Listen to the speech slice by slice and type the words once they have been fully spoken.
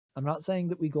I'm not saying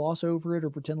that we gloss over it or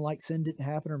pretend like sin didn't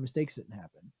happen or mistakes didn't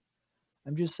happen.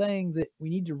 I'm just saying that we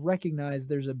need to recognize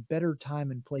there's a better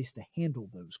time and place to handle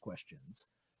those questions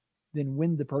than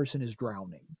when the person is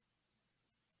drowning.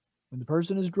 When the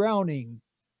person is drowning,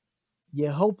 you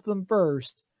help them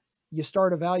first. You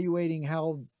start evaluating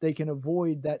how they can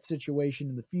avoid that situation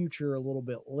in the future a little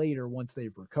bit later once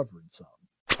they've recovered some.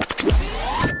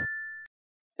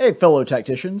 Hey, fellow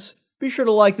tacticians, be sure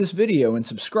to like this video and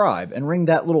subscribe and ring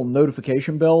that little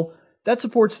notification bell. That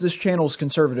supports this channel's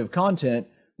conservative content,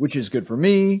 which is good for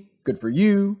me, good for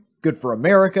you, good for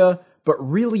America, but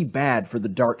really bad for the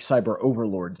dark cyber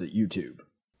overlords at YouTube.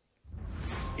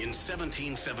 In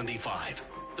 1775,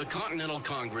 the Continental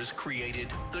Congress created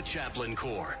the Chaplin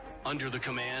Corps. Under the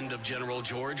command of General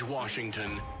George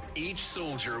Washington, each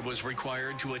soldier was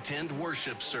required to attend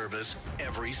worship service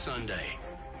every Sunday.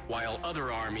 While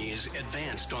other armies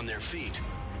advanced on their feet,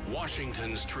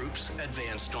 Washington's troops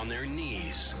advanced on their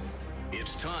knees.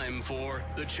 It's time for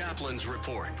the Chaplain's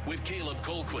Report with Caleb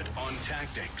Colquitt on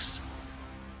tactics.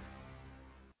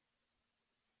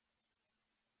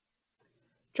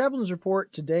 Chaplin's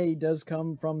report today does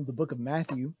come from the book of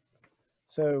Matthew.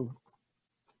 So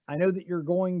I know that you're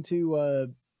going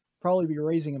to probably be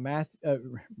raising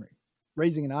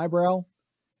an eyebrow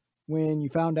when you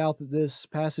found out that this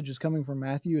passage is coming from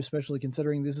Matthew, especially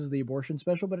considering this is the abortion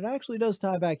special, but it actually does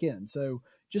tie back in. So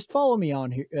just follow me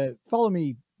on here. Follow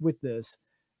me with this.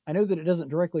 I know that it doesn't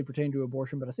directly pertain to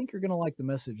abortion, but I think you're going to like the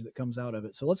message that comes out of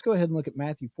it. So let's go ahead and look at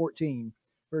Matthew 14,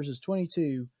 verses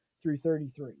 22 through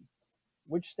 33,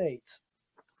 which states,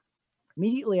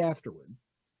 immediately afterward,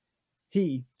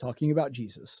 he, talking about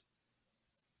Jesus,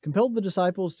 compelled the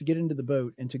disciples to get into the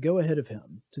boat and to go ahead of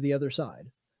him to the other side,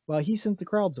 while he sent the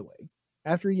crowds away.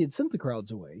 After he had sent the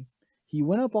crowds away, he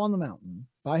went up on the mountain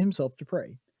by himself to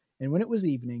pray, and when it was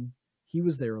evening, he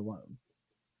was there alone.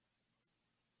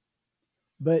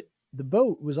 But the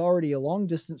boat was already a long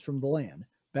distance from the land,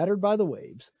 battered by the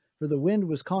waves, for the wind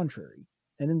was contrary,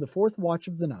 and in the fourth watch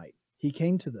of the night he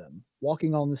came to them,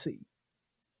 walking on the sea.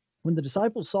 When the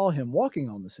disciples saw him walking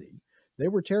on the sea, they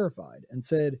were terrified, and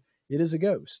said, "It is a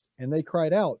ghost," and they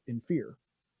cried out in fear.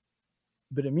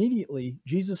 But immediately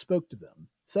Jesus spoke to them,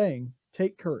 saying,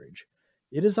 "Take courage,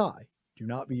 it is I, do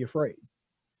not be afraid."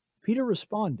 Peter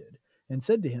responded and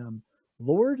said to him,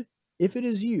 "Lord, if it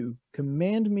is you,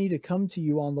 command me to come to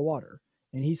you on the water."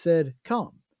 And he said,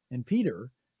 "Come." And Peter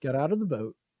got out of the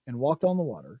boat and walked on the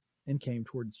water and came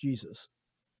towards Jesus.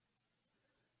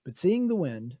 But seeing the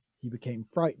wind, he became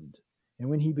frightened, and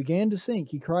when he began to sink,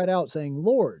 he cried out, saying,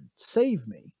 "Lord, save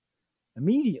me."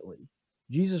 Immediately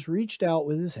Jesus reached out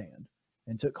with his hand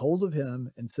and took hold of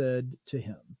him and said to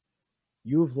him,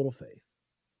 "You of little faith,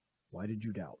 why did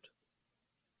you doubt?"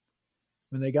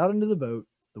 When they got into the boat,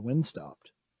 the wind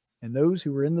stopped, and those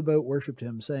who were in the boat worshipped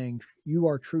him, saying, "You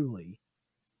are truly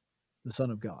the Son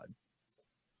of God."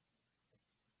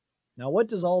 Now, what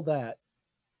does all that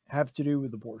have to do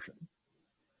with abortion?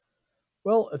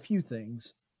 Well, a few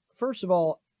things. First of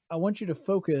all, I want you to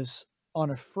focus on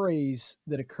a phrase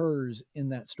that occurs in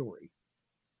that story,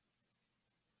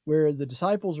 where the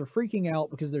disciples are freaking out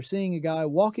because they're seeing a guy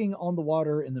walking on the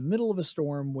water in the middle of a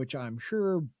storm, which I'm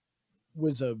sure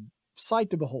was a sight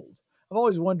to behold. I've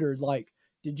always wondered, like,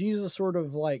 did Jesus sort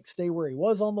of like stay where he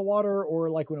was on the water,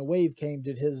 or like when a wave came,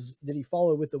 did he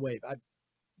follow with the wave? I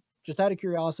just out of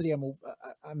curiosity,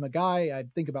 I'm a guy, I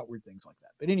think about weird things like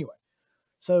that. But anyway,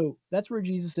 so that's where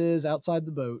Jesus is outside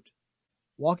the boat,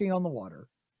 walking on the water,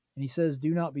 and he says,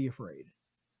 "Do not be afraid."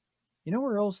 You know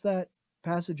where else that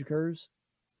passage occurs?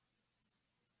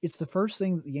 It's the first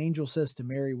thing that the angel says to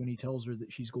Mary when he tells her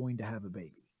that she's going to have a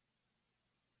baby.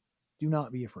 Do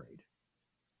not be afraid.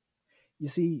 You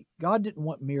see, God didn't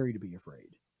want Mary to be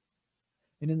afraid.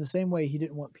 And in the same way, he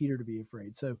didn't want Peter to be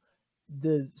afraid. So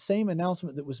the same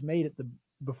announcement that was made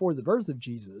before the birth of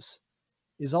Jesus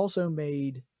is also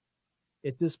made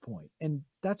at this point. And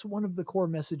that's one of the core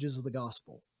messages of the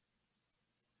gospel.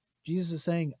 Jesus is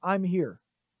saying, "I'm here.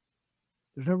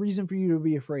 There's no reason for you to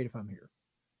be afraid if I'm here."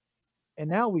 And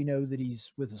now we know that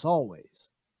he's with us always,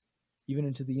 even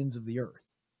into the ends of the earth.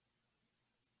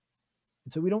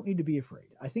 And so we don't need to be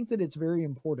afraid. I think that it's very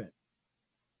important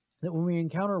that when we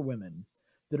encounter women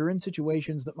that are in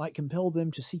situations that might compel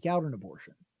them to seek out an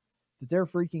abortion, that they're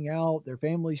freaking out, their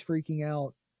family's freaking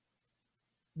out,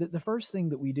 that the first thing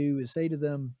that we do is say to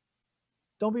them,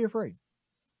 "Don't be afraid.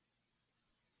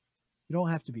 You don't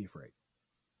have to be afraid."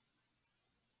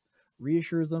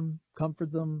 Reassure them,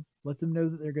 comfort them, let them know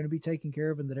that they're going to be taken care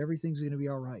of and that everything's going to be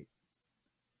all right.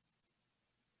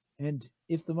 And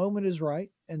if the moment is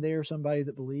right and they are somebody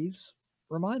that believes,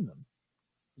 remind them,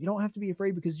 you don't have to be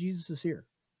afraid because Jesus is here.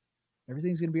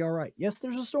 Everything's going to be all right. Yes,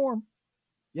 there's a storm.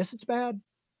 Yes, it's bad.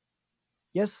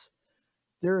 Yes,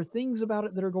 there are things about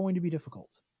it that are going to be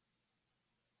difficult.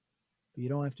 But you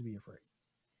don't have to be afraid.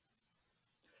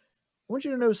 I want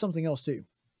you to notice something else too.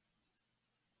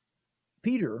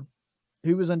 Peter,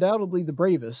 who was undoubtedly the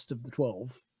bravest of the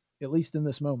 12, at least in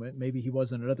this moment, maybe he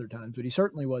wasn't at other times, but he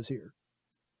certainly was here.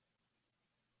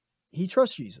 He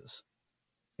trusts Jesus,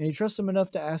 and he trusts him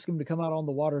enough to ask him to come out on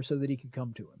the water so that he could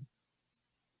come to him.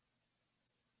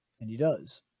 And he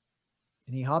does.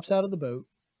 And he hops out of the boat.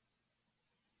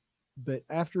 But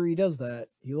after he does that,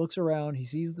 he looks around, he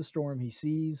sees the storm, he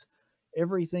sees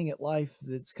everything at life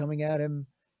that's coming at him,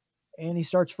 and he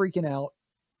starts freaking out,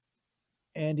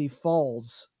 and he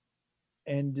falls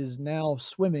and is now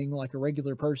swimming like a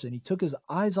regular person. He took his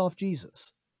eyes off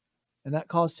Jesus, and that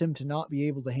caused him to not be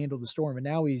able to handle the storm. And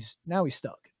now he's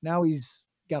stuck. Now he's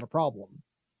got a problem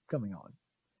coming on.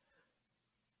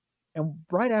 And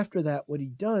right after that, what he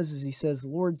does is he says,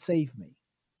 "Lord, save me."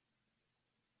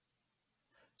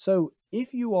 So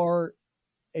if you are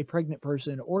a pregnant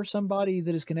person or somebody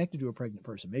that is connected to a pregnant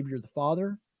person, maybe you're the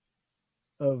father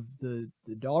of the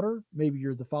daughter, maybe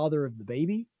you're the father of the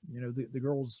baby, the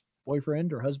girl's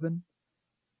boyfriend or husband,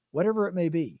 whatever it may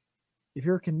be. If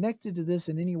you're connected to this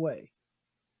in any way,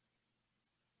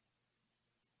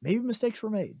 maybe mistakes were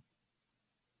made.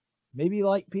 Maybe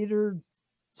like Peter,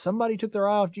 somebody took their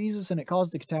eye off Jesus and it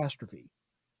caused a catastrophe.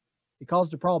 It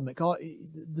caused a problem.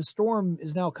 The storm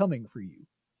is now coming for you.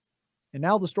 And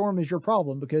now the storm is your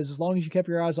problem because as long as you kept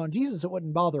your eyes on Jesus, it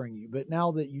wasn't bothering you. But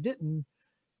now that you didn't,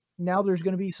 now there's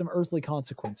going to be some earthly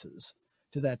consequences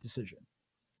to that decision.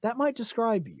 That might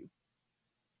describe you.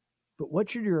 But what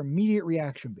should your immediate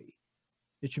reaction be?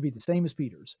 It should be the same as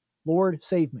Peter's. Lord,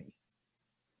 save me.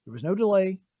 There was no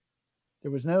delay.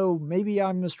 There was no, maybe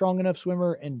I'm a strong enough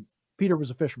swimmer. And Peter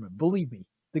was a fisherman. Believe me,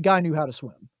 the guy knew how to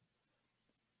swim.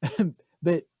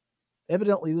 But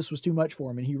evidently this was too much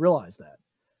for him, and he realized that.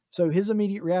 So his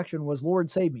immediate reaction was,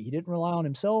 Lord, save me. He didn't rely on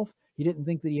himself. He didn't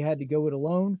think that he had to go it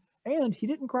alone. And he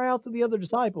didn't cry out to the other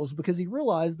disciples because he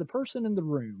realized the person in the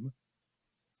room,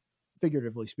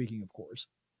 figuratively speaking, of course,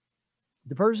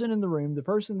 the person in the room, the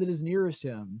person that is nearest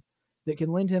him, that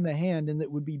can lend him a hand and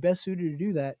that would be best suited to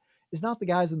do that is not the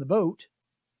guys in the boat.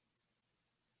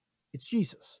 It's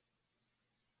Jesus.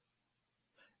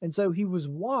 And so he was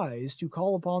wise to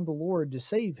call upon the Lord to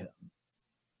save him.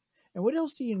 And what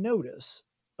else do you notice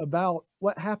about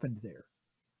what happened there?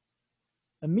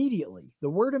 Immediately, the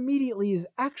word immediately is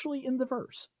actually in the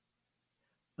verse.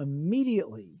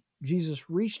 Immediately,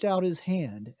 Jesus reached out his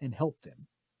hand and helped him.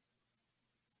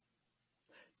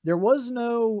 There was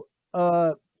no,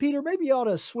 Peter, maybe you ought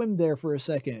to swim there for a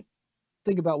second.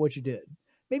 Think about what you did.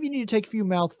 Maybe you need to take a few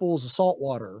mouthfuls of salt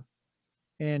water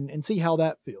and see how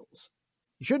that feels.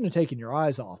 You shouldn't have taken your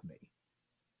eyes off me.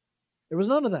 There was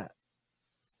none of that.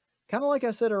 Kind of like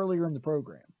I said earlier in the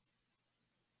program.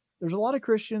 There's a lot of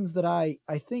Christians that I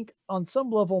think on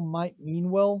some level might mean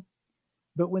well,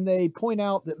 but when they point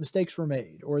out that mistakes were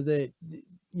made or that,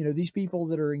 these people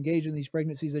that are engaged in these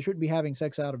pregnancies, they shouldn't be having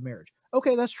sex out of marriage.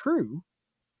 Okay, that's true.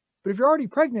 But if you're already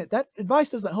pregnant, that advice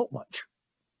doesn't help much.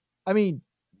 I mean,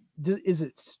 is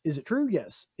it true?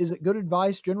 Yes. Is it good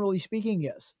advice, generally speaking?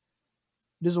 Yes.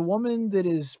 Does a woman that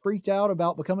is freaked out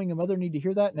about becoming a mother need to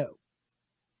hear that? No.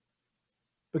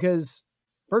 Because,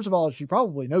 first of all, she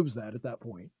probably knows that at that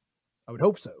point. I would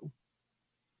hope so.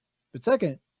 But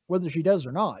second, whether she does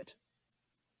or not,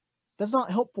 that's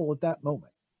not helpful at that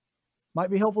moment. Might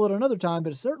be helpful at another time,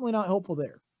 but it's certainly not helpful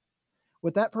there.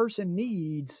 What that person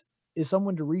needs is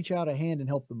someone to reach out a hand and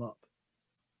help them up.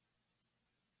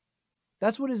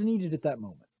 That's what is needed at that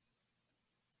moment.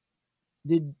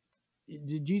 Did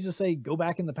Jesus say, go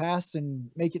back in the past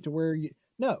and make it to where you...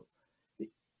 No.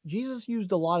 Jesus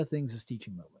used a lot of things as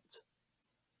teaching moments.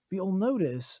 But you'll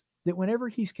notice that whenever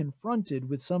he's confronted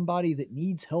with somebody that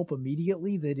needs help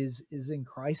immediately, that is in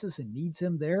crisis and needs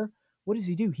him there, what does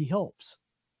he do? He helps.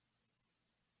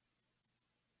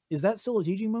 Is that still a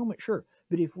teaching moment? Sure.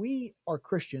 But if we are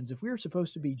Christians, if we are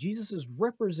supposed to be Jesus's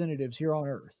representatives here on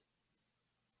earth,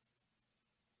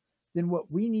 then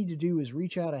what we need to do is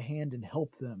reach out a hand and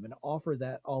help them and offer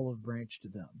that olive branch to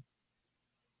them.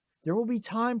 There will be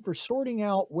time for sorting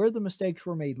out where the mistakes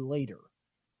were made later.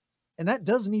 And that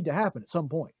does need to happen at some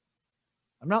point.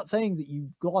 I'm not saying that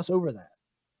you gloss over that.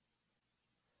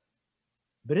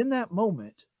 But in that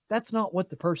moment, that's not what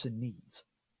the person needs.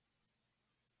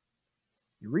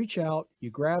 You reach out, you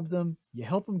grab them, you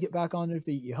help them get back on their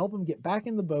feet, you help them get back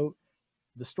in the boat.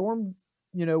 The storm,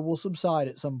 will subside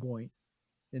at some point.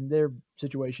 In their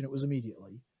situation, it was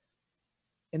immediately.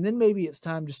 And then maybe it's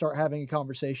time to start having a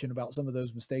conversation about some of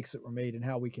those mistakes that were made and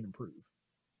how we can improve.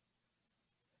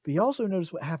 But you also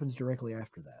notice what happens directly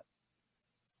after that.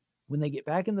 When they get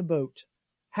back in the boat,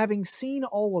 having seen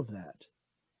all of that,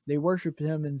 they worship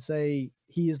him and say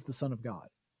he is the Son of God.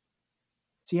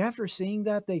 See, after seeing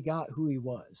that, they got who he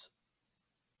was.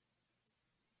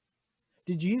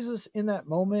 Did Jesus in that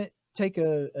moment take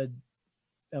a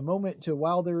moment to,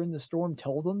 while they're in the storm,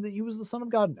 tell them that he was the Son of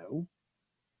God? No.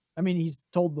 I mean, he's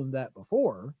told them that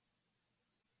before.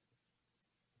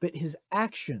 But his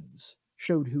actions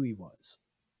showed who he was.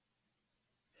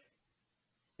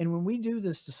 And when we do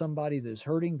this to somebody that is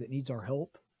hurting, that needs our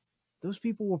help, those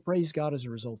people will praise God as a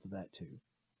result of that too.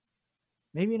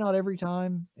 Maybe not every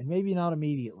time, and maybe not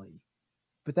immediately,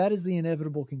 but that is the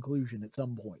inevitable conclusion at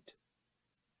some point.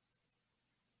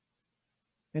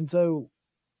 And so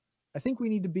I think we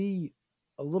need to be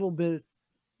a little bit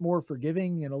more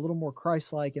forgiving and a little more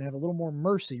Christ-like and have a little more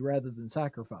mercy rather than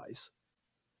sacrifice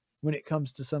when it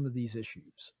comes to some of these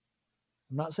issues.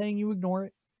 I'm not saying you ignore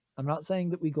it. I'm not saying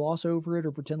that we gloss over it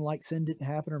or pretend like sin didn't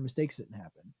happen or mistakes didn't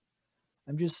happen.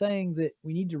 I'm just saying that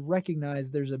we need to recognize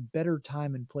there's a better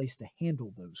time and place to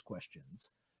handle those questions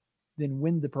than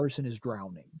when the person is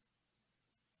drowning.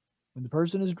 When the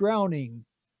person is drowning,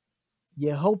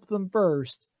 you help them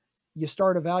first. You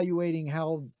start evaluating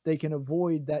how they can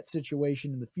avoid that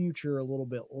situation in the future a little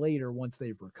bit later once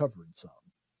they've recovered some.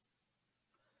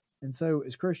 And so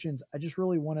as Christians, I just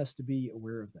really want us to be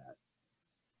aware of that.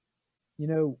 You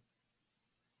know,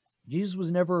 Jesus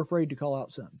was never afraid to call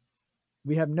out sin.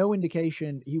 We have no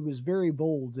indication. He was very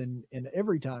bold in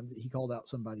every time that he called out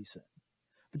somebody's sin.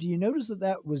 But do you notice that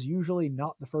that was usually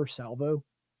not the first salvo?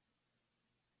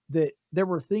 That there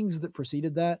were things that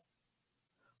preceded that?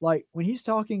 Like when he's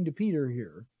talking to Peter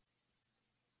here,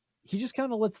 he just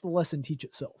kind of lets the lesson teach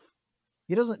itself.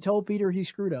 He doesn't tell Peter he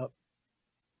screwed up.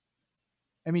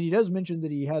 I mean, he does mention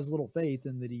that he has little faith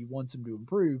and that he wants him to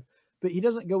improve, but he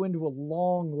doesn't go into a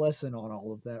long lesson on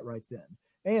all of that right then.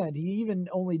 And he even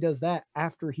only does that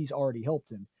after he's already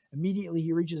helped him. Immediately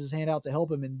he reaches his hand out to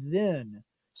help him and then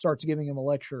starts giving him a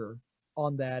lecture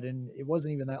on that. And it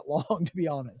wasn't even that long, to be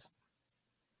honest.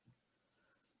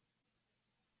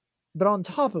 But on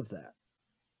top of that,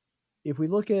 if we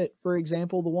look at, for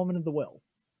example, the woman at the well,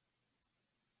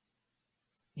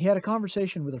 he had a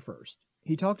conversation with her first.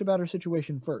 He talked about her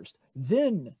situation first.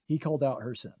 Then he called out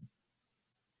her sin.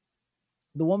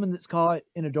 The woman that's caught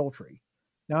in adultery.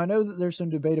 Now, I know that there's some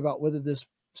debate about whether this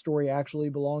story actually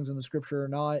belongs in the scripture or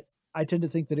not. I tend to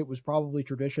think that it was probably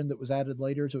tradition that was added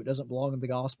later, so it doesn't belong in the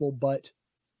gospel, but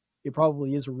it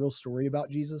probably is a real story about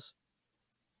Jesus.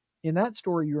 In that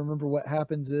story, you remember what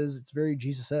happens is it's very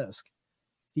Jesus-esque.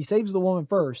 He saves the woman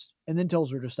first and then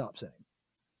tells her to stop sinning.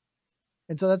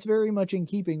 And so that's very much in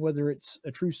keeping, whether it's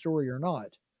a true story or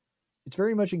not. It's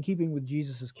very much in keeping with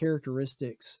Jesus's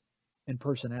characteristics and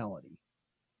personality.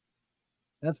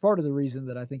 And that's part of the reason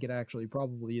that I think it actually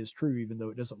probably is true, even though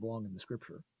it doesn't belong in the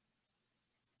scripture.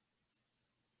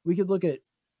 We could look at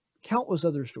countless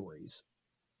other stories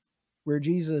where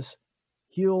Jesus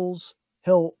heals,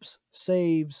 helps,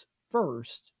 saves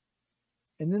first,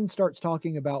 and then starts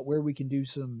talking about where we can do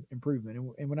some improvement.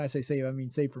 And when I say save, I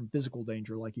mean save from physical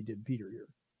danger like he did Peter here.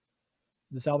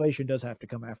 The salvation does have to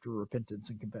come after repentance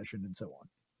and confession and so on.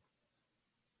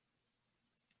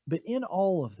 But in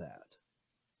all of that,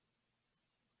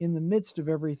 in the midst of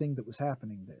everything that was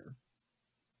happening there,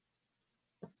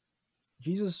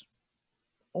 Jesus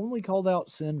only called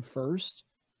out sin first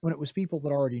when it was people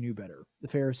that already knew better. The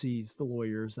Pharisees, the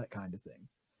lawyers, that kind of thing.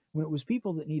 When it was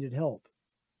people that needed help,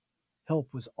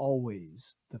 help was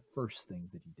always the first thing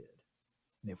that he did.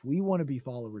 And if we want to be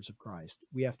followers of Christ,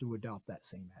 we have to adopt that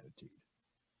same attitude.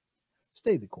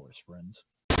 Stay the course, friends.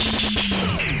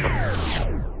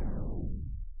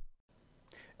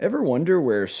 Ever wonder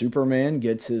where Superman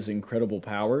gets his incredible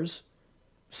powers?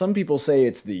 Some people say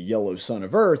it's the yellow sun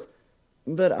of Earth,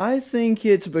 but I think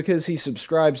it's because he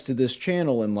subscribes to this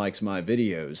channel and likes my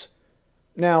videos.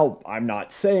 Now, I'm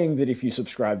not saying that if you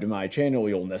subscribe to my channel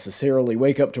you'll necessarily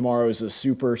wake up tomorrow as a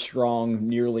super strong,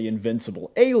 nearly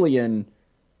invincible alien,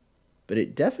 but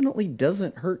it definitely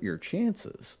doesn't hurt your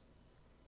chances.